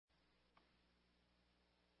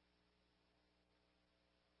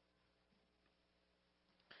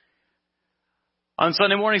On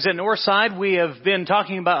Sunday mornings at Northside, we have been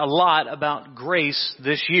talking about a lot about grace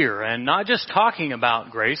this year, and not just talking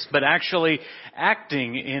about grace, but actually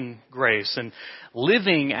acting in grace and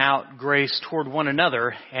living out grace toward one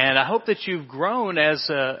another. And I hope that you've grown as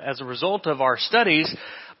a result of our studies,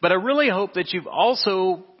 but I really hope that you've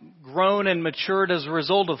also grown and matured as a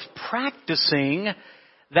result of practicing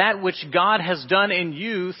that which God has done in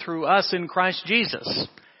you through us in Christ Jesus.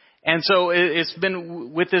 And so it's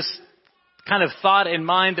been with this kind of thought in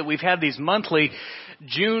mind that we've had these monthly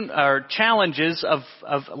challenges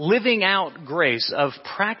of living out grace, of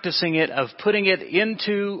practicing it, of putting it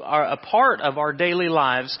into a part of our daily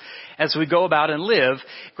lives as we go about and live.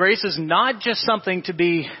 Grace is not just something to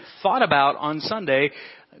be thought about on Sunday.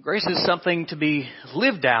 Grace is something to be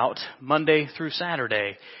lived out Monday through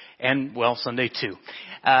Saturday. And, well, Sunday too.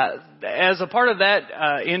 As a part of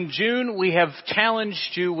that, in June, we have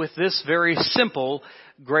challenged you with this very simple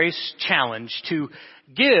grace challenge to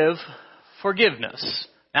give forgiveness.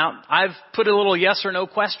 Now, I've put a little yes or no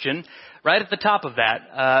question right at the top of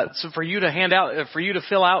that, so for you to hand out, for you to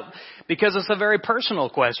fill out, because it's a very personal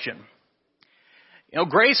question. You know,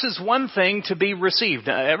 grace is one thing to be received.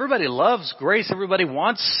 Everybody loves grace. Everybody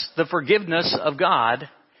wants the forgiveness of God.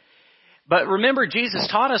 But remember, Jesus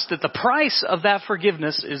taught us that the price of that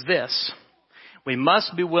forgiveness is this. We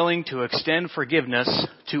must be willing to extend forgiveness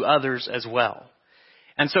to others as well.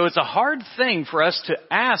 And so it's a hard thing for us to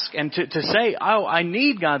ask and to say, oh, I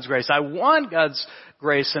need God's grace. I want God's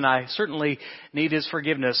grace, and I certainly need His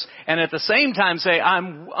forgiveness. And at the same time say,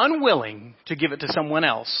 I'm unwilling to give it to someone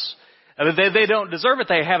else. They don't deserve it.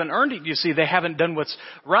 They haven't earned it. You see, they haven't done what's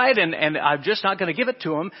right, and I'm just not going to give it to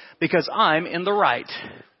them because I'm in the right.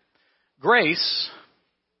 Grace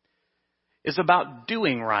is about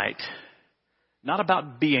doing right, not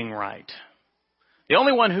about being right. The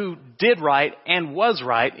only one who did right and was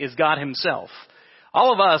right is God Himself.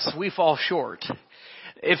 All of us, we fall short.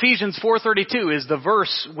 Ephesians 4:32 is the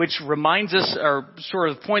verse which reminds us or sort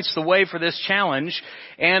of points the way for this challenge.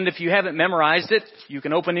 And if you haven't memorized it, you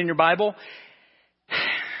can open in your Bible.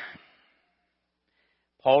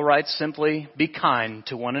 Paul writes simply, be kind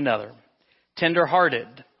to one another,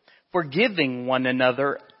 tender-hearted, forgiving one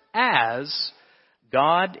another as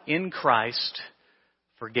God in Christ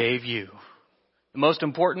forgave you. The most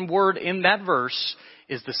important word in that verse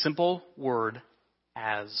is the simple word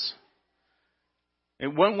as.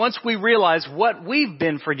 And once we realize what we've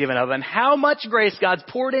been forgiven of and how much grace God's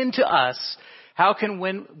poured into us, how can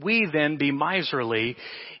we then be miserly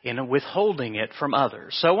in withholding it from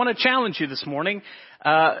others? So I want to challenge you this morning.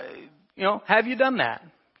 Have you done that?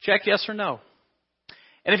 Check yes or no.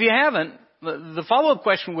 And if you haven't, the follow-up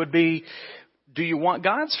question would be, do you want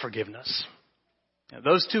God's forgiveness? Now,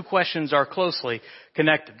 those two questions are closely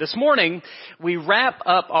connected. This morning, we wrap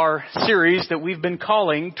up our series that we've been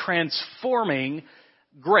calling Transforming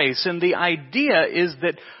Grace. And the idea is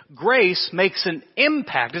that grace makes an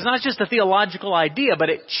impact. It's not just a theological idea, but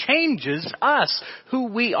it changes us, who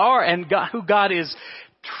we are, and who God is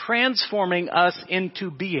transforming us into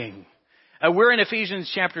being. We're in Ephesians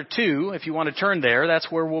chapter 2. If you want to turn there, that's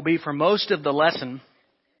where we'll be for most of the lesson.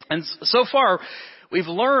 And so far, we've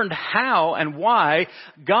learned how and why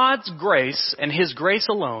God's grace and His grace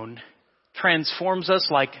alone transforms us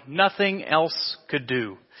like nothing else could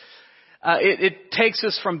do. It takes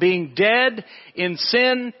us from being dead in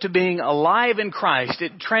sin to being alive in Christ.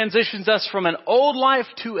 It transitions us from an old life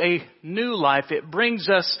to a new life. It brings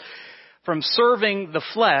us from serving the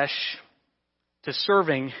flesh to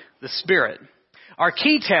serving the Spirit. Our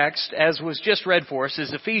key text, as was just read for us,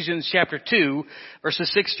 is Ephesians chapter 2,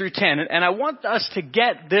 verses 6 through 10. And I want us to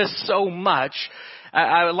get this so much.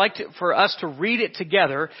 I would like for us to read it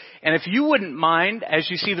together. And if you wouldn't mind, as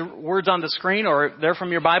you see the words on the screen or they're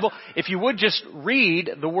from your Bible, if you would just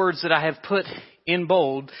read the words that I have put in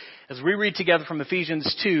bold as we read together from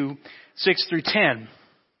Ephesians 2, 6 through 10.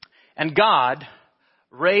 And God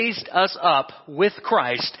raised us up with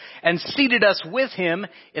Christ and seated us with Him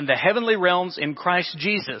in the heavenly realms in Christ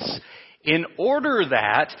Jesus, in order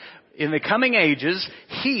that in the coming ages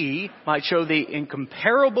He might show the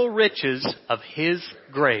incomparable riches of His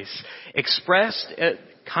grace, expressed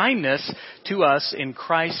kindness to us in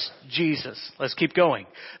Christ Jesus. Let's keep going.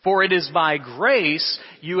 For it is by grace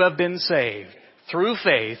you have been saved, through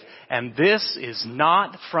faith, and this is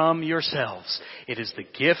not from yourselves. It is the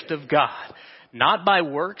gift of God, not by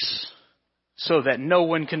works, so that no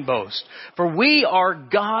one can boast. For we are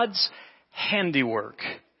God's handiwork,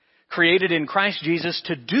 created in Christ Jesus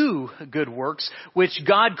to do good works, which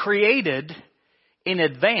God created in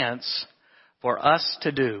advance for us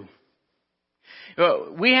to do.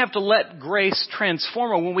 We have to let grace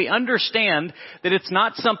transform when we understand that it's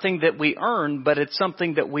not something that we earn, but it's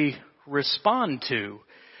something that we respond to.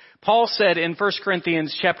 Paul said in 1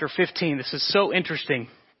 Corinthians chapter 15, this is so interesting.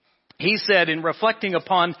 He said, in reflecting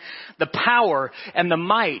upon the power and the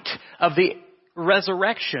might of the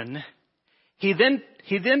resurrection, he then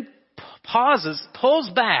pauses, pulls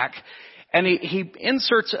back, and he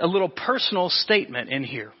inserts a little personal statement in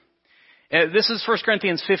here. This is 1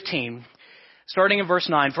 Corinthians 15, starting in verse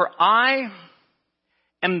 9. For I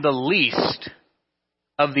am the least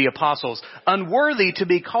of the apostles, unworthy to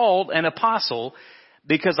be called an apostle,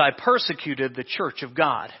 because I persecuted the church of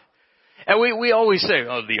God. And we always say,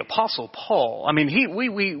 oh, the Apostle Paul. I mean,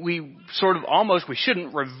 we sort of almost, we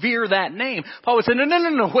shouldn't revere that name. Paul would say,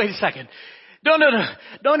 no, wait a second.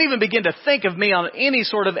 Don't even begin to think of me on any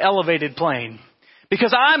sort of elevated plane,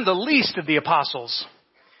 because I'm the least of the apostles.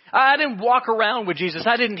 I didn't walk around with Jesus.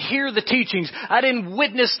 I didn't hear the teachings. I didn't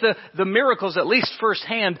witness the miracles, at least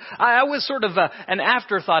firsthand. I was sort of an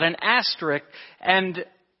afterthought, an asterisk. And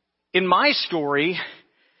in my story,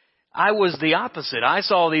 I was the opposite. I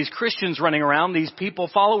saw these Christians running around, these people,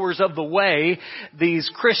 followers of the way, these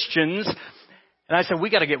Christians. And I said, we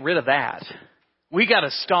got to get rid of that. We got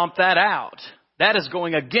to stomp that out. That is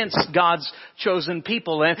going against God's chosen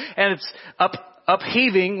people. And it's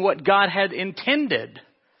upheaving what God had intended.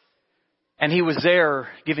 And he was there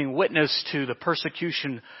giving witness to the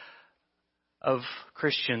persecution of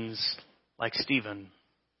Christians like Stephen.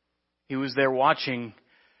 He was there watching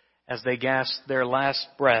as they gasped their last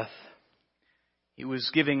breath. He was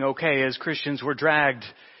giving okay as Christians were dragged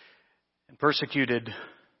and persecuted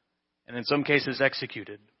and in some cases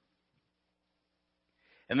executed.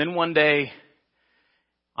 And then one day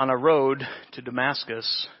on a road to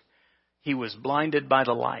Damascus, he was blinded by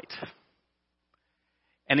the light.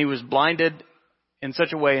 And he was blinded in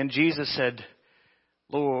such a way, and Jesus said,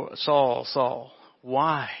 Lord, Saul, Saul,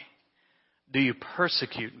 why do you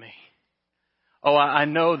persecute me? Oh, I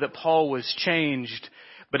know that Paul was changed,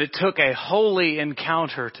 but it took a holy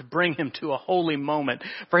encounter to bring him to a holy moment,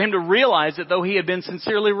 for him to realize that though he had been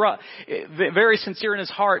very sincere in his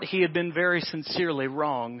heart, he had been very sincerely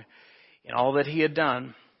wrong in all that he had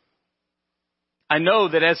done. I know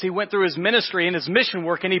that as he went through his ministry and his mission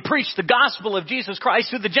work and he preached the gospel of Jesus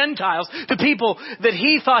Christ to the Gentiles, to people that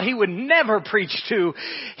he thought he would never preach to,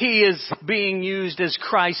 he is being used as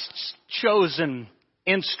Christ's chosen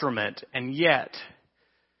instrument. And yet,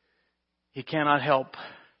 he cannot help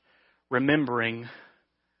remembering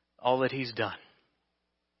all that he's done.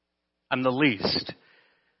 I'm the least.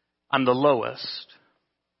 I'm the lowest.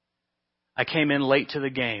 I came in late to the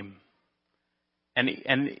game. And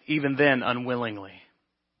even then, unwillingly.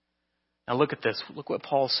 Now look at this. Look what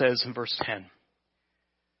Paul says in verse 10.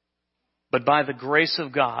 But by the grace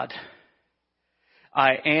of God,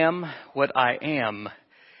 I am what I am,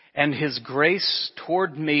 and his grace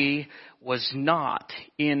toward me was not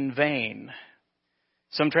in vain.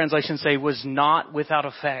 Some translations say was not without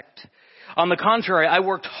effect. On the contrary, I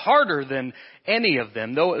worked harder than any of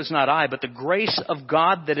them, though it was not I, but the grace of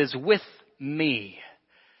God that is with me.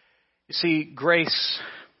 You see, grace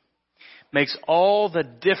makes all the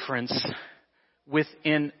difference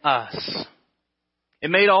within us. It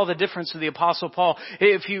made all the difference to the Apostle Paul.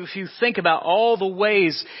 If you think about all the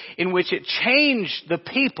ways in which it changed the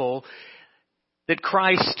people that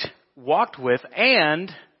Christ walked with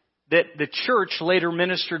and that the church later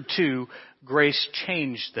ministered to, grace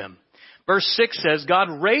changed them. Verse 6 says, God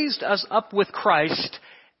raised us up with Christ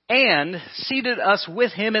and seated us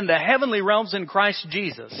with him in the heavenly realms in Christ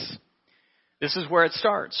Jesus. This is where it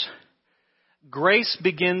starts. Grace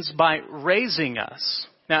begins by raising us.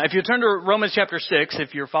 Now, if you turn to Romans chapter 6,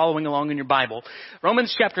 if you're following along in your Bible,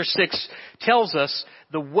 Romans chapter 6 tells us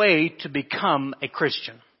the way to become a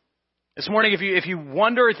Christian. This morning, if you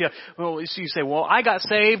wonder, you say, well, I got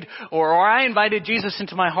saved, or I invited Jesus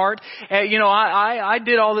into my heart, I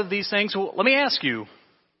did all of these things. Well, let me ask you,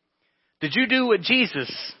 did you do what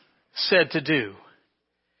Jesus said to do?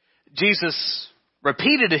 Jesus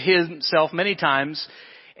repeated himself many times,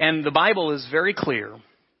 and the Bible is very clear.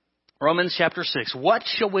 Romans chapter 6. What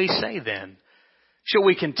shall we say then? Shall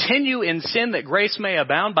we continue in sin that grace may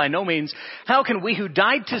abound? By no means. How can we who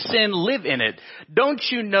died to sin live in it? Don't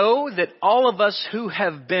you know that all of us who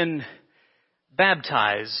have been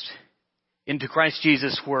baptized into Christ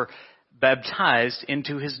Jesus were baptized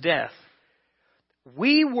into his death?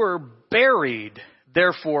 We were buried,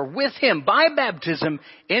 therefore, with him by baptism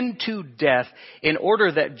into death, in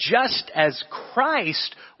order that just as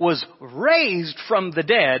Christ was raised from the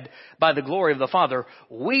dead by the glory of the Father,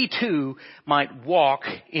 we too might walk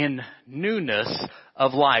in newness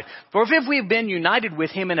of life. For if we've been united with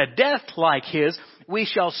him in a death like his, we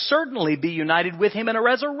shall certainly be united with him in a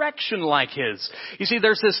resurrection like his. You see,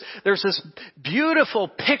 there's this beautiful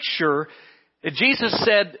picture that Jesus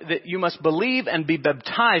said that you must believe and be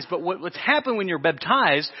baptized. But what's happened when you're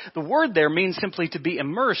baptized, the word there means simply to be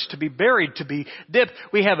immersed, to be buried, to be dipped.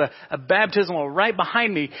 We have a baptismal right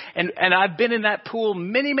behind me, and I've been in that pool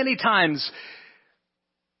many, many times.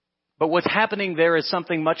 But what's happening there is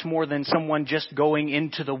something much more than someone just going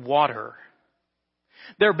into the water.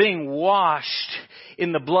 They're being washed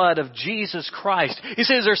in the blood of Jesus Christ. He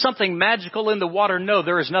says there's something magical in the water. No,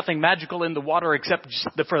 there is nothing magical in the water except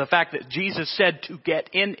for the fact that Jesus said to get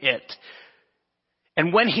in it.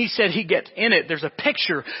 And when he said he gets in it, there's a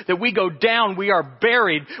picture that we go down, we are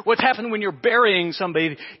buried. What's happened when you're burying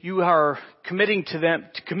somebody? You are committing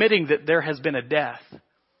that there has been a death.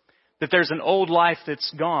 That there's an old life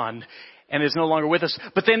that's gone and is no longer with us.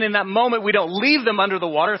 But then in that moment, we don't leave them under the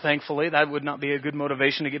water, thankfully. That would not be a good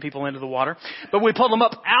motivation to get people into the water. But we pull them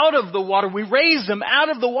up out of the water. We raise them out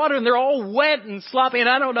of the water, and they're all wet and sloppy. And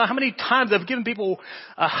I don't know how many times I've given people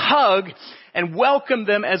a hug and welcomed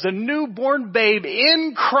them as a newborn babe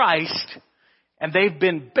in Christ. And they've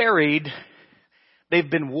been buried. They've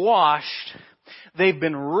been washed. They've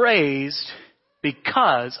been raised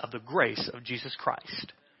because of the grace of Jesus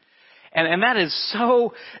Christ. And that is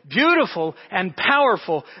so beautiful and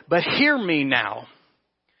powerful. But hear me now.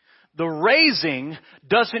 The raising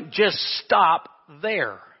doesn't just stop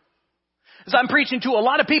there. As I'm preaching to a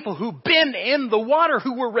lot of people who've been in the water,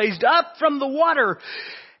 who were raised up from the water.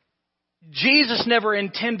 Jesus never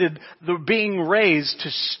intended the being raised to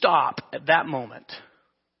stop at that moment.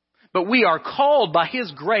 But we are called by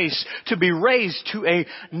his grace to be raised to a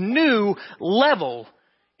new level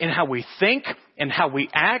in how we think, in how we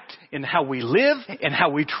act, in how we live, in how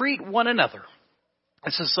we treat one another.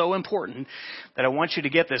 This is so important that I want you to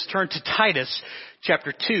get this. Turn to Titus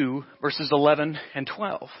chapter 2, verses 11 and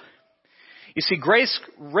 12. You see, grace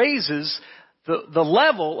raises the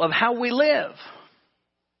level of how we live.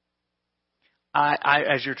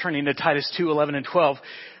 As you're turning to Titus 2, 11 and 12,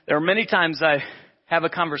 there are many times I have a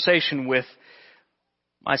conversation with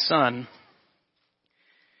my son.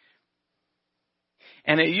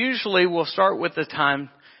 And it usually will start with the time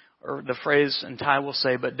or the phrase, and Ty will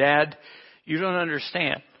say, "But Dad, you don't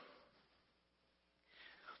understand.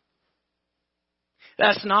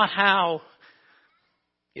 That's not how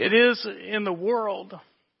it is in the world.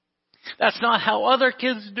 That's not how other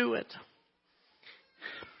kids do it."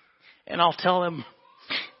 And I'll tell him,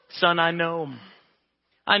 "Son, I know.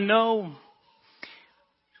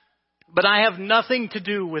 But I have nothing to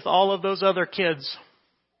do with all of those other kids.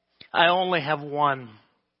 I only have one.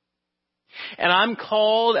 And I'm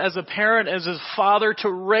called as a parent, as a father, to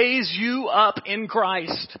raise you up in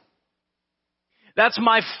Christ. That's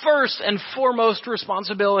my first and foremost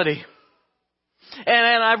responsibility.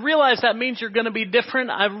 And I realize that means you're going to be different.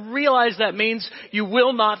 I realize that means you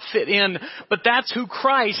will not fit in. But that's who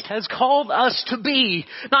Christ has called us to be.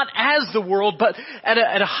 Not as the world, but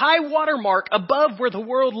at a high water mark above where the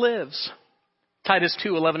world lives." Titus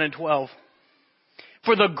 2, 11 and 12.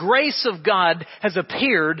 "For the grace of God has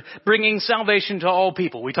appeared, bringing salvation to all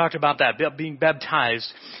people." We talked about that, being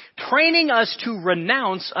baptized. "Training us to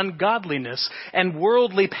renounce ungodliness and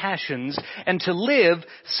worldly passions, and to live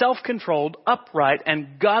self-controlled, upright,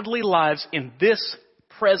 and godly lives in this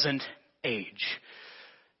present age."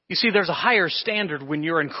 You see, there's a higher standard when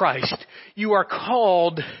you're in Christ. You are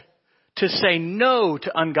called to say no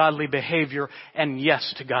to ungodly behavior and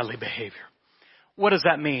yes to godly behavior. What does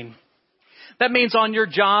that mean? That means on your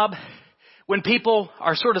job, when people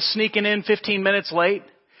are sort of sneaking in 15 minutes late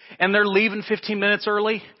and they're leaving 15 minutes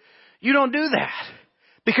early, you don't do that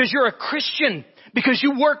because you're a Christian, because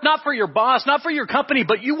you work not for your boss, not for your company,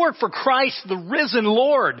 but you work for Christ, the risen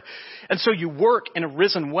Lord. And so you work in a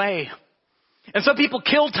risen way. And some people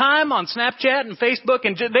kill time on Snapchat and Facebook,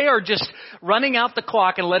 and they are just running out the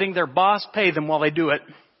clock and letting their boss pay them while they do it.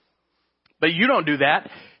 But you don't do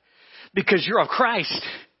that because you're of Christ.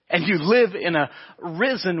 And you live in a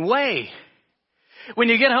risen way. When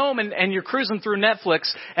you get home and you're cruising through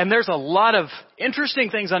Netflix, and there's a lot of interesting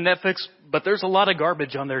things on Netflix, but there's a lot of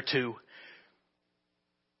garbage on there too.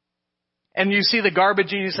 And you see the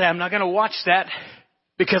garbage and you say, "I'm not going to watch that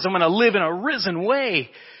because I'm going to live in a risen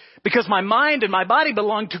way. Because my mind and my body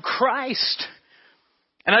belong to Christ."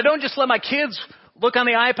 And I don't just let my kids look on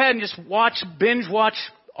the iPad and just binge watch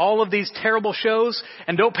all of these terrible shows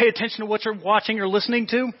and don't pay attention to what you're watching or listening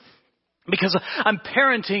to, because I'm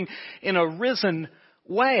parenting in a risen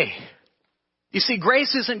way. You see,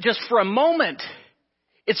 grace isn't just for a moment.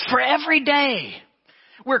 It's for every day.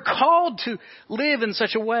 We're called to live in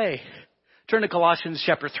such a way. Turn to Colossians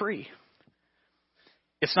chapter 3.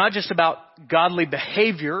 It's not just about godly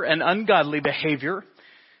behavior and ungodly behavior.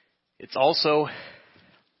 It's also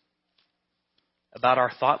about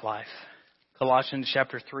our thought life. Colossians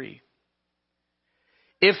chapter 3.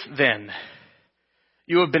 If then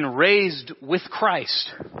you have been raised with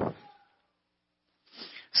Christ,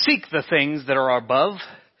 seek the things that are above,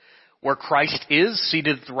 where Christ is,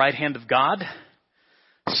 seated at the right hand of God.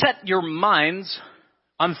 Set your minds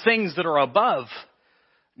on things that are above,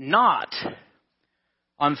 not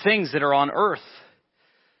on things that are on earth.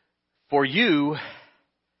 For you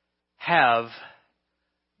have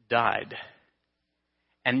died,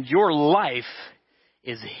 and your life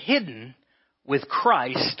is hidden with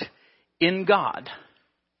Christ in God.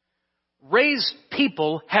 Raised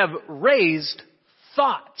people have raised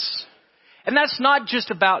thoughts. And that's not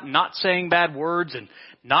just about not saying bad words and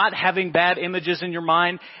not having bad images in your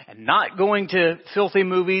mind and not going to filthy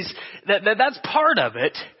movies. That's part of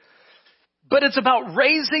it. But it's about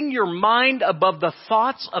raising your mind above the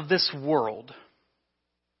thoughts of this world.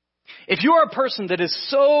 If you are a person that is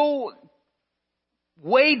so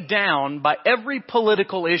weighed down by every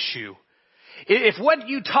political issue, if what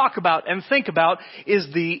you talk about and think about is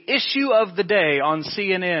the issue of the day on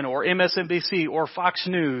CNN or MSNBC or Fox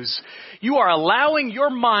News, you are allowing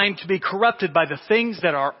your mind to be corrupted by the things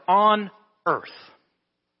that are on earth.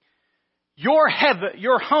 Your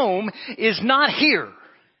home is not here.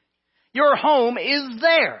 Your home is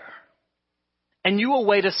there. And you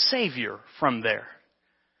await a Savior from there.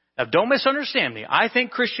 Now, don't misunderstand me. I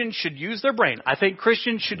think Christians should use their brain. I think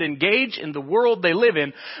Christians should engage in the world they live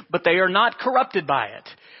in, but they are not corrupted by it.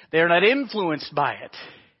 They are not influenced by it.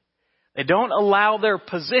 They don't allow their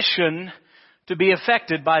position to be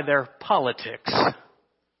affected by their politics.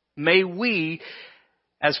 May we,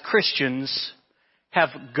 as Christians, have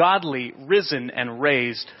godly, risen, and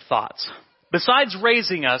raised thoughts. Besides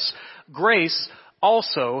raising us, grace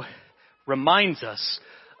also reminds us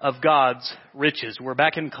of God's riches. We're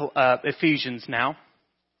back in Ephesians now.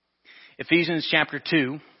 Ephesians chapter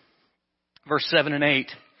 2, verse 7 and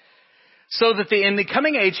 8. So that in the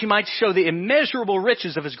coming age he might show the immeasurable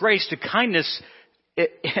riches of his grace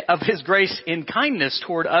in kindness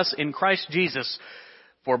toward us in Christ Jesus.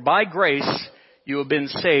 For by grace you have been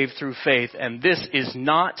saved through faith, and this is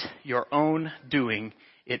not your own doing.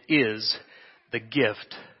 It is the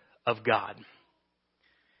gift of God.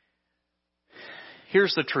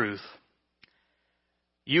 Here's the truth.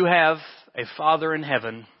 You have a Father in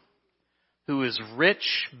heaven who is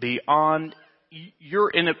rich beyond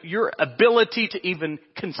your ability to even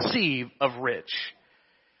conceive of rich.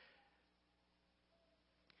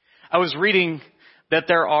 I was reading that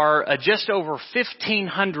there are just over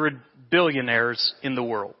 1,500 billionaires in the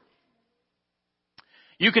world.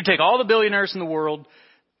 You could take all the billionaires in the world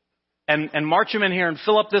and march them in here and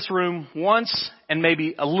fill up this room once and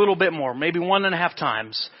maybe a little bit more, maybe 1.5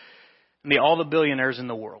 times, and be all the billionaires in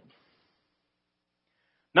the world.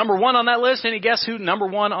 Number one on that list, any guess who number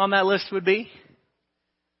one on that list would be?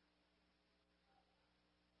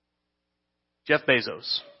 Jeff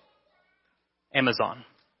Bezos, Amazon,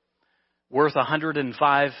 worth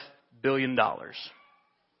 $105 billion.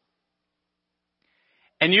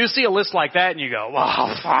 And you see a list like that and you go,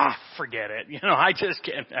 well, forget it. I just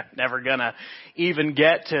can't, I'm never going to even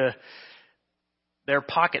get to their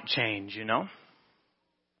pocket change,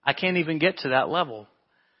 I can't even get to that level.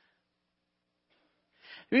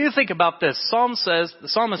 When you think about this, the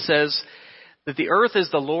psalmist says that the earth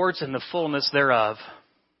is the Lord's and the fullness thereof.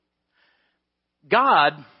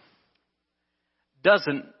 God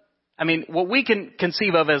doesn't, what we can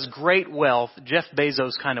conceive of as great wealth, Jeff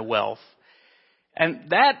Bezos kind of wealth, and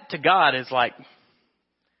that to God is like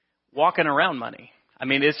walking around money.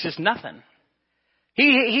 It's just nothing.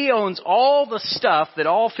 He owns all the stuff that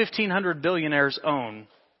all 1,500 billionaires own.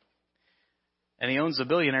 And he owns the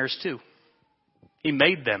billionaires too. He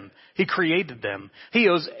made them. He created them. He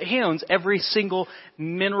owns every single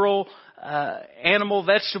mineral, animal,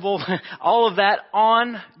 vegetable, all of that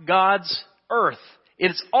on God's earth.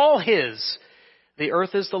 It's all His. The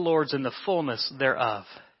earth is the Lord's and the fullness thereof.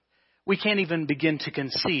 We can't even begin to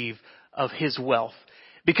conceive of His wealth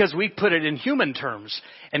because we put it in human terms,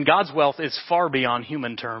 and God's wealth is far beyond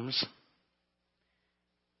human terms.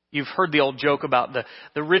 You've heard the old joke about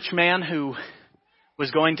the rich man who was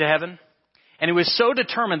going to heaven, and he was so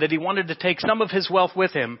determined that he wanted to take some of his wealth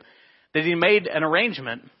with him that he made an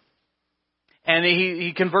arrangement, and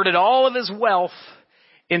he converted all of his wealth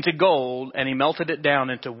into gold, and he melted it down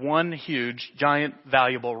into one huge, giant,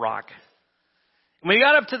 valuable rock. When he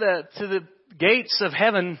got up to the gates of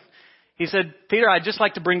heaven, he said, Peter, I'd just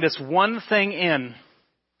like to bring this one thing in.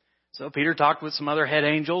 So Peter talked with some other head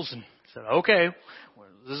angels and said, okay, well,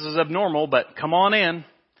 this is abnormal, but come on in.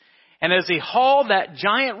 And as he hauled that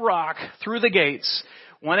giant rock through the gates,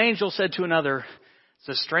 one angel said to another, it's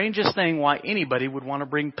the strangest thing why anybody would want to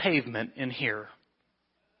bring pavement in here.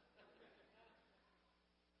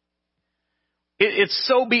 It's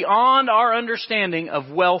so beyond our understanding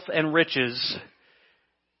of wealth and riches,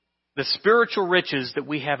 the spiritual riches that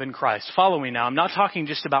we have in Christ. Follow me now. I'm not talking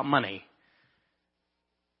just about money.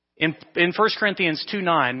 In 1 Corinthians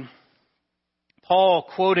 2:9, Paul,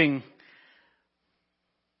 quoting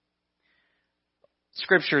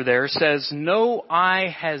Scripture there, says, no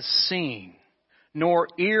eye has seen, nor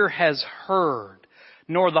ear has heard,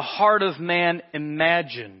 nor the heart of man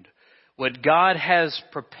imagined what God has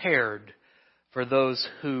prepared for those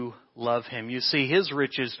who love Him. You see, His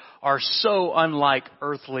riches are so unlike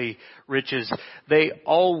earthly riches. They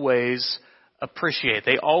always appreciate.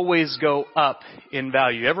 They always go up in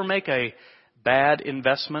value. You ever make a bad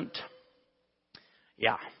investment?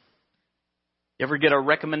 Yeah. You ever get a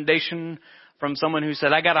recommendation from someone who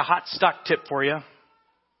said, I got a hot stock tip for you?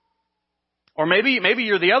 Or maybe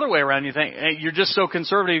you're the other way around. You think you're just so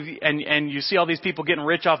conservative and you see all these people getting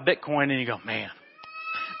rich off Bitcoin and you go, man,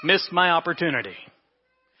 missed my opportunity.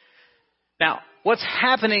 Now, what's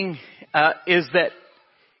happening is that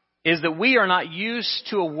we are not used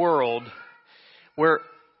to a world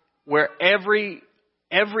where every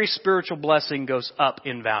spiritual blessing goes up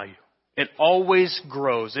in value. It always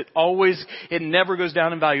grows. It never goes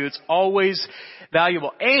down in value. It's always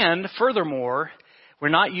valuable. And furthermore, we're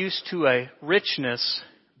not used to a richness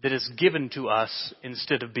that is given to us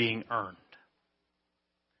instead of being earned.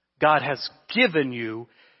 God has given you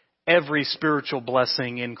every spiritual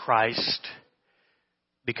blessing in Christ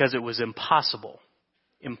because it was impossible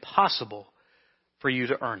for you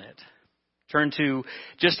to earn it. Turn to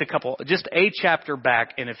just a chapter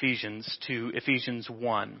back in Ephesians, to Ephesians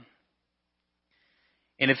 1.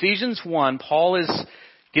 In Ephesians 1, Paul is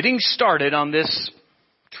getting started on this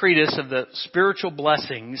treatise of the spiritual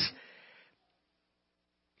blessings.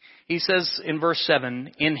 He says in verse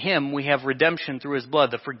 7, in Him we have redemption through His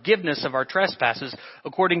blood, the forgiveness of our trespasses,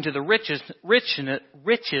 according to the riches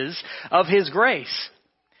of His grace,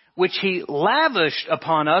 which He lavished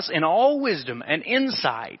upon us in all wisdom and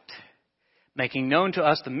insight, making known to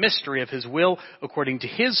us the mystery of His will, according to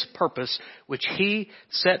His purpose, which He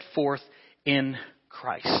set forth in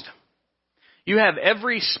Christ. You have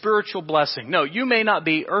every spiritual blessing. No, you may not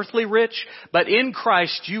be earthly rich, but in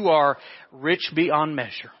Christ you are rich beyond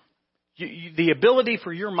measure. The ability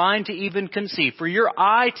for your mind to even conceive, for your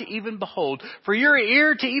eye to even behold, for your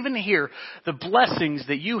ear to even hear the blessings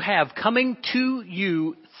that you have coming to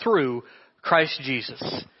you through Christ Jesus.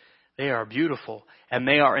 They are beautiful, and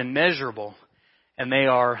they are immeasurable, and they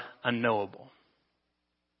are unknowable.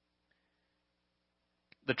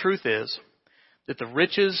 The truth is that the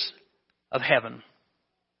riches of heaven,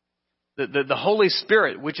 the Holy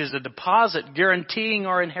Spirit, which is a deposit guaranteeing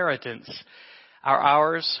our inheritance, are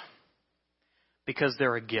ours because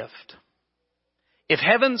they're a gift. If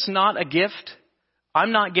heaven's not a gift,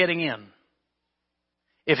 I'm not getting in.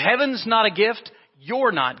 If heaven's not a gift,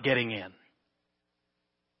 you're not getting in.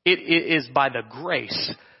 It is by the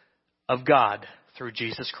grace of God through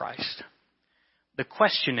Jesus Christ. The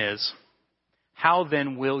question is, how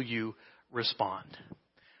then will you respond?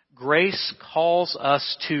 Grace calls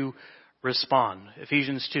us to respond.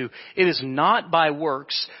 Ephesians 2. It is not by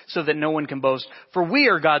works so that no one can boast, for we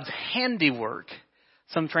are God's handiwork.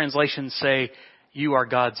 Some translations say you are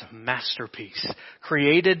God's masterpiece,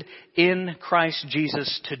 created in Christ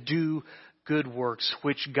Jesus to do good works,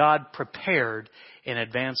 which God prepared in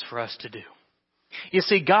advance for us to do. You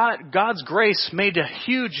see, God's grace made a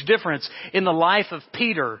huge difference in the life of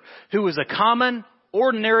Peter, who was a common,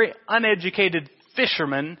 ordinary, uneducated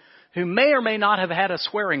fisherman who may or may not have had a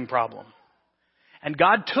swearing problem. And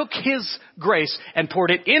God took His grace and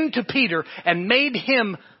poured it into Peter and made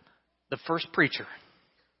him the first preacher.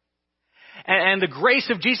 And the grace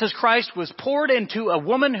of Jesus Christ was poured into a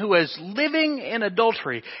woman who was living in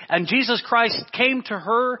adultery. And Jesus Christ came to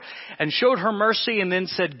her and showed her mercy and then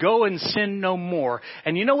said, go and sin no more.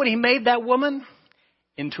 And you know what He made that woman?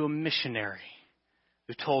 Into a missionary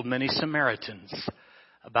who told many Samaritans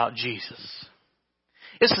about Jesus.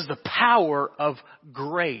 This is the power of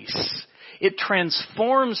grace. It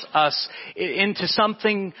transforms us into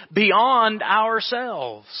something beyond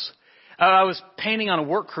ourselves. I was painting on a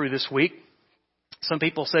work crew this week. Some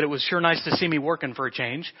people said it was sure nice to see me working for a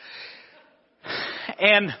change.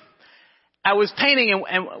 And I was painting,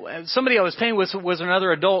 and somebody I was painting with was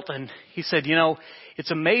another adult, and he said, it's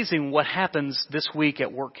amazing what happens this week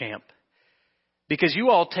at work camp. Because you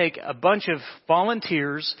all take a bunch of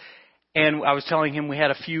volunteers, and I was telling him we had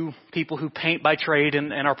a few people who paint by trade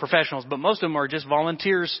and are professionals, but most of them are just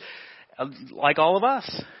volunteers like all of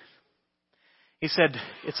us. He said,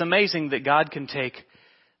 it's amazing that God can take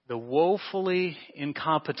the woefully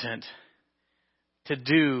incompetent to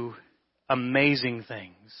do amazing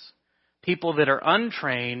things. People that are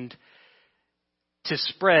untrained to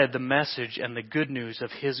spread the message and the good news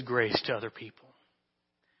of His grace to other people.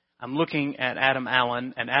 I'm looking at Adam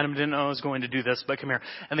Allen, and Adam didn't know I was going to do this, but come here.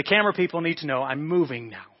 And the camera people need to know I'm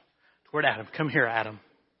moving now toward Adam. Come here, Adam.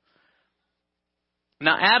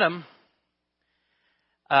 Now, Adam,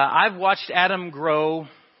 I've watched Adam grow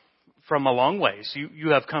from a long ways. You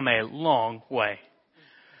have come a long way.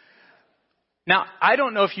 Now, I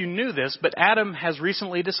don't know if you knew this, but Adam has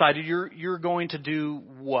recently decided you're going to do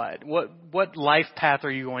what? What life path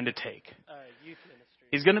are you going to take? Youth ministry.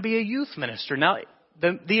 He's going to be a youth minister. Now,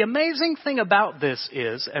 the amazing thing about this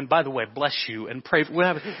is, and by the way, bless you and pray. We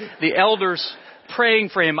have the elders praying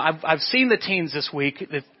for him. I've seen the teens this week.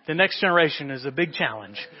 The next generation is a big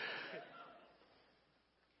challenge.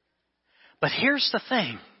 But here's the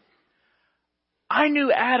thing. I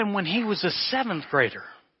knew Adam when he was a 7th grader.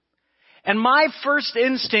 And my first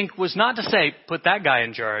instinct was not to say, put that guy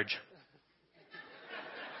in charge.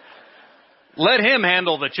 Let him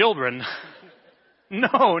handle the children.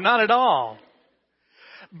 No, not at all.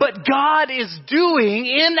 But God is doing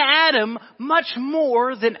in Adam much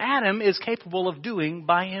more than Adam is capable of doing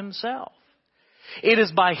by himself. It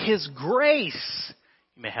is by His grace.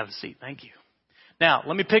 You may have a seat. Thank you. Now,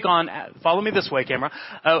 follow me this way, camera.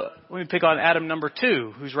 Let me pick on Adam number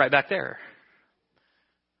 2, who's right back there.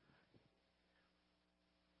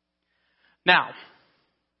 Now,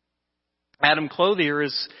 Adam Clothier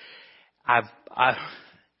is, I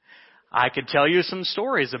could tell you some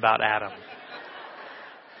stories about Adam.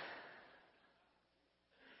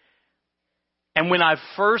 And when I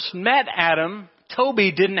first met Adam,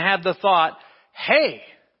 Toby didn't have the thought, hey,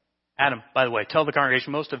 Adam, by the way, tell the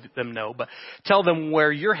congregation, most of them know, but tell them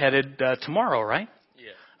where you're headed tomorrow, right?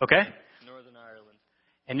 Yeah. Okay? Northern Ireland.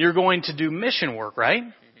 And you're going to do mission work, right?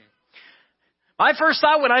 Mm-hmm. My first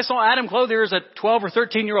thought when I saw Adam Clothier as a 12 or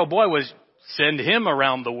 13-year-old boy was, send him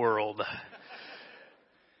around the world.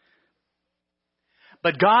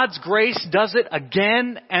 But God's grace does it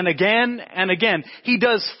again and again and again. He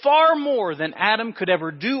does far more than Adam could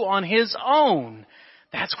ever do on his own.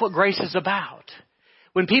 That's what grace is about.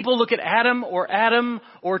 When people look at Adam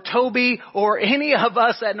or Toby or any of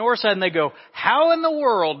us at Northside and they go, how in the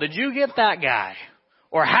world did you get that guy?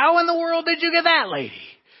 Or how in the world did you get that lady?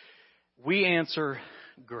 We answer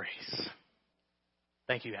grace.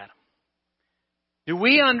 Thank you, Adam. Do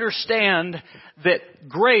we understand that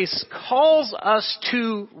grace calls us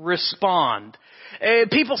to respond?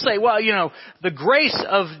 People say, well, the grace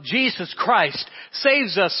of Jesus Christ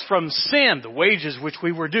saves us from sin, the wages which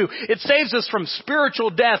we were due. It saves us from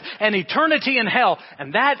spiritual death and eternity in hell.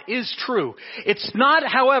 And that is true. It's not,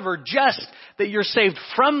 however, just that you're saved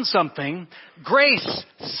from something. Grace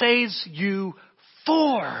saves you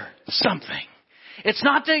for something. It's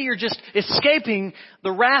not that you're just escaping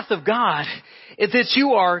the wrath of God. It's that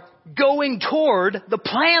you are going toward the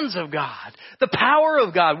plans of God, the power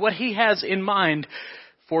of God, what He has in mind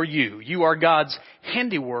for you. You are God's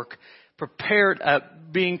handiwork,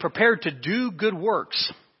 being prepared to do good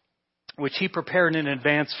works, which He prepared in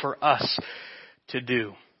advance for us to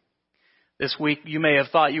do. This week, you may have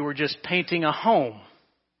thought you were just painting a home.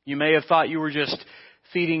 You may have thought you were just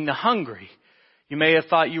feeding the hungry. You may have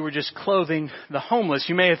thought you were just clothing the homeless.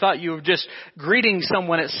 You may have thought you were just greeting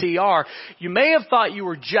someone at CR. You may have thought you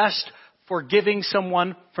were just forgiving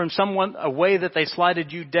someone a way that they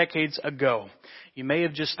slighted you decades ago. You may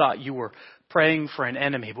have just thought you were praying for an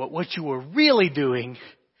enemy. But what you were really doing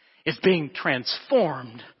is being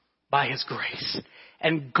transformed by His grace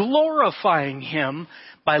and glorifying Him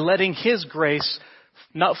by letting His grace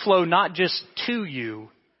flow not just to you,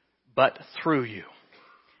 but through you.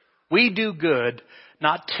 We do good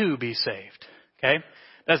not to be saved. Okay?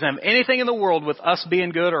 Doesn't have anything in the world with us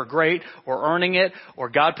being good or great or earning it or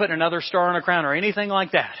God putting another star on our crown or anything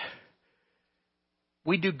like that.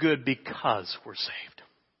 We do good because we're saved.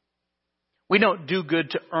 We don't do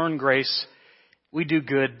good to earn grace. We do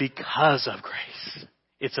good because of grace.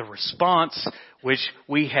 It's a response which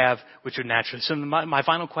we have, which are naturally. So my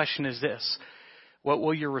final question is this. What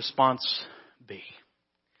will your response be?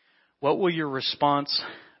 What will your response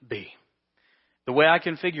be? The way I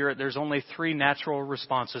can figure it, there's only 3 natural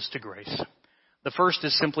responses to grace. The first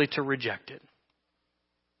is simply to reject it.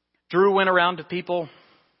 Drew went around to people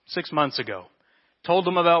 6 months ago, told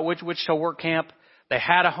them about Wichita Work Camp. They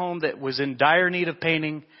had a home that was in dire need of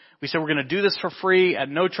painting. We said, we're going to do this for free at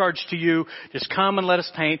no charge to you. Just come and let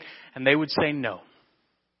us paint. And they would say no.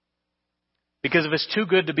 Because if it's too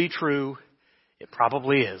good to be true, it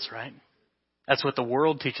probably is, right? That's what the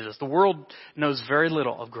world teaches us. The world knows very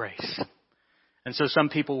little of grace. And so some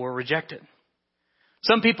people will reject it.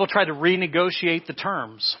 Some people try to renegotiate the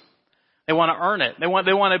terms. They want to earn it. They want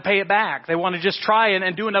to pay it back. They want to just try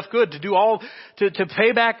and do enough good to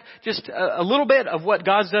pay back just a little bit of what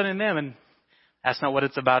God's done in them. And that's not what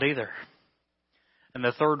it's about either. And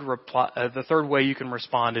the third way you can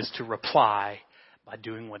respond is to reply by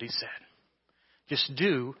doing what He said. Just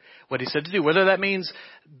do what He said to do. Whether that means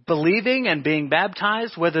believing and being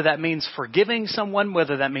baptized, whether that means forgiving someone,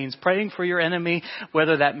 whether that means praying for your enemy,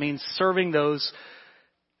 whether that means serving those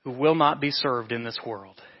who will not be served in this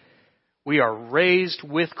world. We are raised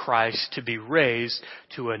with Christ to be raised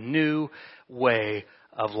to a new way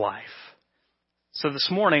of life. So this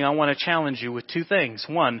morning I want to challenge you with two things.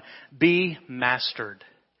 One, be mastered.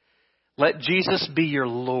 Let Jesus be your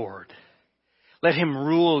Lord. Let Him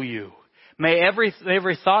rule you. May every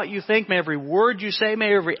thought you think, may every word you say,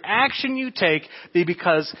 may every action you take be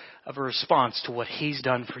because of a response to what He's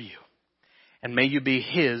done for you. And may you be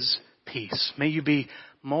His peace. May you be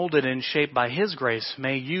molded and shaped by His grace.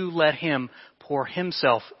 May you let Him pour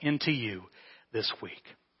Himself into you this week.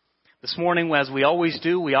 This morning, as we always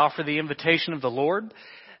do, we offer the invitation of the Lord.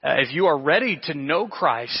 If you are ready to know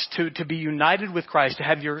Christ, to be united with Christ, to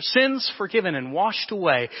have your sins forgiven and washed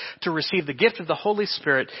away, to receive the gift of the Holy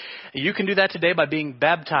Spirit, you can do that today by being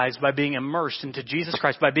baptized, by being immersed into Jesus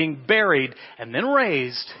Christ, by being buried and then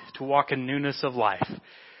raised to walk in newness of life.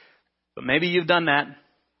 But maybe you've done that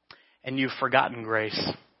and you've forgotten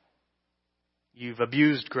grace. You've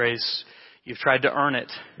abused grace. You've tried to earn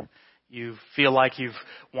it. You feel like you've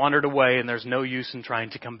wandered away and there's no use in trying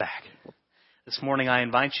to come back. This morning I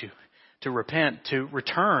invite you to repent, to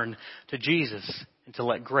return to Jesus, and to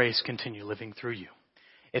let grace continue living through you.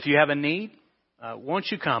 If you have a need,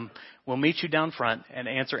 won't you come? We'll meet you down front and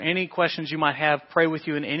answer any questions you might have, pray with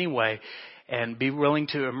you in any way, and be willing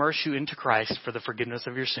to immerse you into Christ for the forgiveness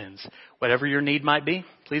of your sins. Whatever your need might be,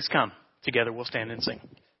 please come. Together we'll stand and sing.